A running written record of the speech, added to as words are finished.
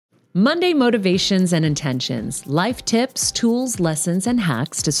Monday motivations and intentions, life tips, tools, lessons, and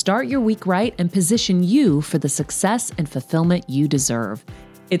hacks to start your week right and position you for the success and fulfillment you deserve.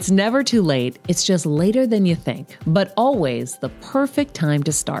 It's never too late, it's just later than you think, but always the perfect time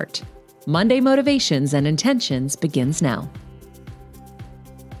to start. Monday motivations and intentions begins now.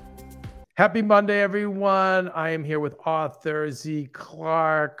 Happy Monday, everyone. I am here with author Zee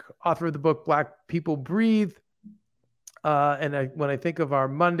Clarke, author of the book Black People Breathe. When I think of our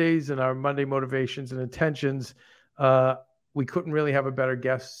Mondays and our Monday motivations and intentions, we couldn't really have a better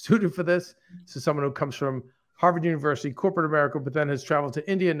guest suited for this. This is someone who comes from Harvard University, corporate America, but then has traveled to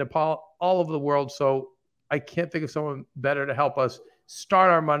India and Nepal, all over the world. So I can't think of someone better to help us start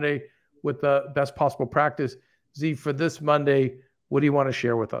our Monday with the best possible practice. Zee, for this Monday, what do you want to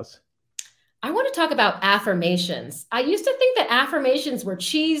share with us? I want to talk about affirmations. I used to think that affirmations were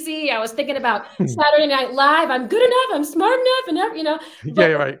cheesy. I was thinking about Saturday Night Live. I'm good enough. I'm smart enough. And Yeah,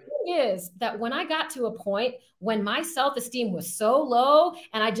 you're right. The thing is that when I got to a point when my self-esteem was so low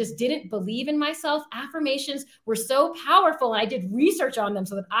and I just didn't believe in myself, affirmations were so powerful. And I did research on them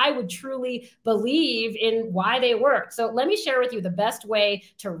so that I would truly believe in why they work. So let me share with you the best way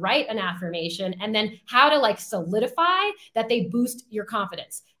to write an affirmation and then how to solidify that they boost your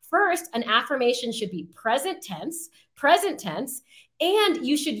confidence. First, an affirmation should be present tense, and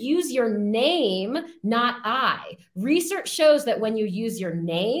you should use your name, not I. Research shows that when you use your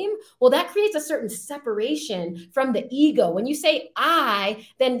name, well, that creates a certain separation from the ego. When you say I,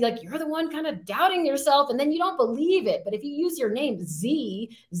 then you're the one kind of doubting yourself, and then you don't believe it. But if you use your name, Zee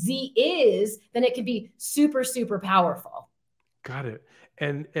is, then it can be super, super powerful. Got it.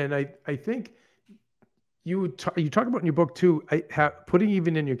 And I think you talk about in your book too, putting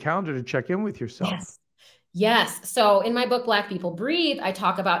even in your calendar to check in with yourself. Yes. So in my book, Black People Breathe, I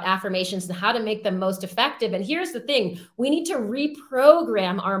talk about affirmations and how to make them most effective. And here's the thing. We need to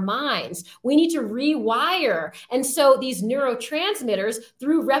reprogram our minds. We need to rewire. And so these neurotransmitters,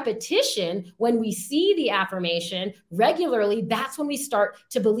 through repetition, when we see the affirmation regularly, that's when we start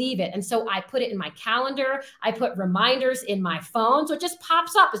to believe it. And so I put it in my calendar. I put reminders in my phone. So it just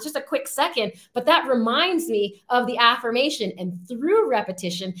pops up. It's just a quick second, but that reminds me of the affirmation. And through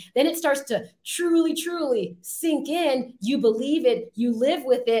repetition, then it starts to truly sink in. You believe it, you live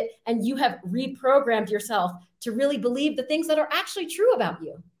with it, and you have reprogrammed yourself to really believe the things that are actually true about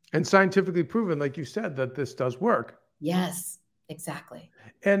you. And scientifically proven, like you said, that this does work. Yes, exactly.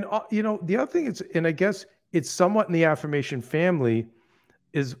 And the other thing is, and I guess it's somewhat in the affirmation family,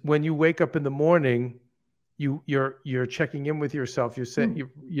 is when you wake up in the morning, you're checking in with yourself. You say,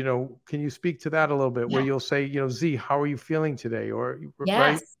 can you speak to that a little bit? Yeah. Where you'll say, Zee, how are you feeling today? Or yes.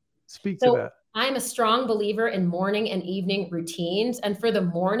 Right? Speak to that. I'm a strong believer in morning and evening routines. And for the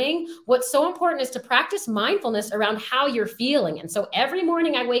morning, what's so important is to practice mindfulness around how you're feeling. And so every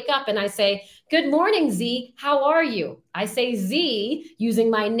morning I wake up and I say, good morning, Zee. How are you? I say Zee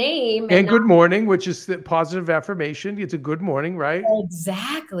using my name. And good morning, which is the positive affirmation. It's a good morning, right?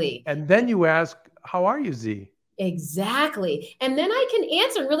 Exactly. And then you ask, how are you, Zee? Exactly. And then I can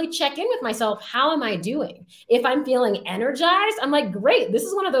answer and really check in with myself. How am I doing? If I'm feeling energized, I'm like, great, this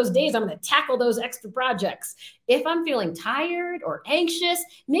is one of those days I'm going to tackle those extra projects. If I'm feeling tired or anxious,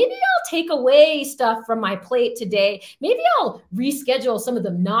 maybe I'll take away stuff from my plate today. Maybe I'll reschedule some of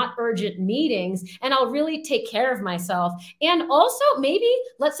the not urgent meetings and I'll really take care of myself. And also maybe,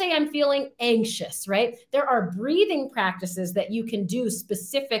 let's say I'm feeling anxious, right? There are breathing practices that you can do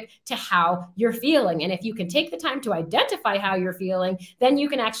specific to how you're feeling. And if you can take the time to identify how you're feeling, then you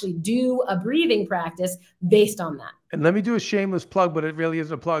can actually do a breathing practice based on that. And let me do a shameless plug, but it really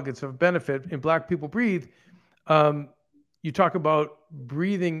isn't a plug. It's a benefit. In Black People Breathe, you talk about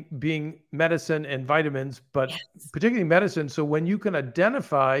breathing being medicine and vitamins, but yes, particularly medicine. So when you can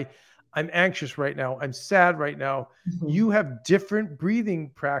identify, I'm anxious right now, I'm sad right now, you have different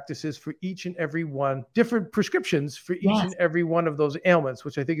breathing practices for each and every one, different prescriptions for each and every one of those ailments,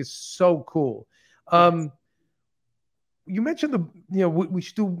 which I think is so cool. You mentioned we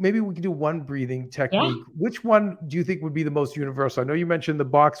should do, maybe we can do one breathing technique. Yeah. Which one do you think would be the most universal? I know you mentioned the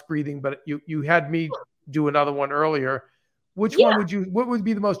box breathing, but you had me do another one earlier. Which one what would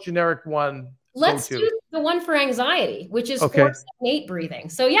be the most generic one? Let's do the one for anxiety, which is 4-7-8 breathing.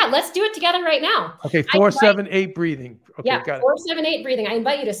 So yeah, let's do it together right now. Okay, 4-7-8 breathing. Okay, yeah, got it. 4-7-8 breathing. I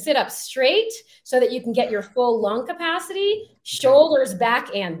invite you to sit up straight so that you can get your full lung capacity, shoulders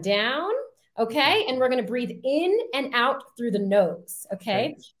back and down. Okay. And we're going to breathe in and out through the nose.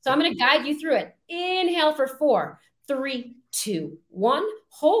 Okay. So I'm going to guide you through it. Inhale for 4, 3, 2, 1.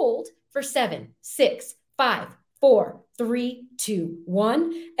 Hold for 7, 6, 5, 4, 3, 2,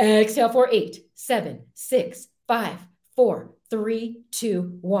 1. Exhale for 8, 7, 6, 5, 4, 3,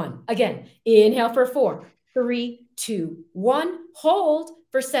 2, 1. Again, inhale for 4, 3, 2, 1. Hold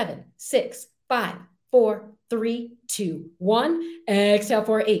for 7, 6, 5, 4, 3, 2, 1. Exhale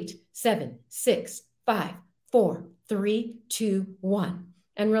for 8, 7, 6, 5, 4, 3, 2, 1.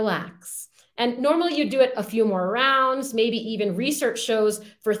 And relax. And normally you do it a few more rounds, maybe even research shows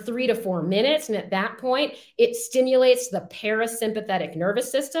for 3 to 4 minutes. And at that point, it stimulates the parasympathetic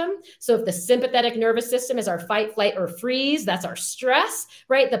nervous system. So if the sympathetic nervous system is our fight, flight, or freeze, that's our stress,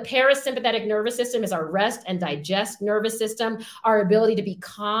 right? The parasympathetic nervous system is our rest and digest nervous system, our ability to be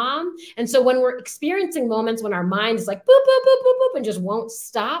calm. And so when we're experiencing moments when our mind is like boop, boop, boop, boop, boop, and just won't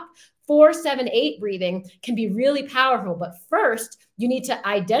stop, 4, 7, 8 breathing can be really powerful. But first, you need to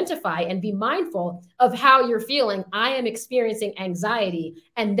identify and be mindful of how you're feeling. I am experiencing anxiety.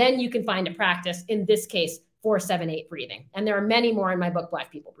 And then you can find a practice, in this case, 4, 7, 8 breathing. And there are many more in my book,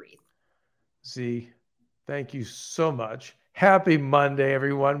 Black People Breathe. Zee, thank you so much. Happy Monday,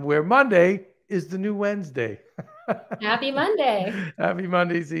 everyone, where Monday is the new Wednesday. Happy Monday. Happy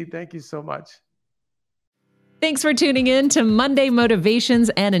Monday, Zee. Thank you so much. Thanks for tuning in to Monday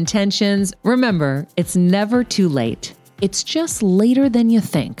Motivations and Intentions. Remember, it's never too late. It's just later than you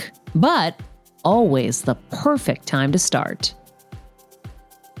think, but always the perfect time to start.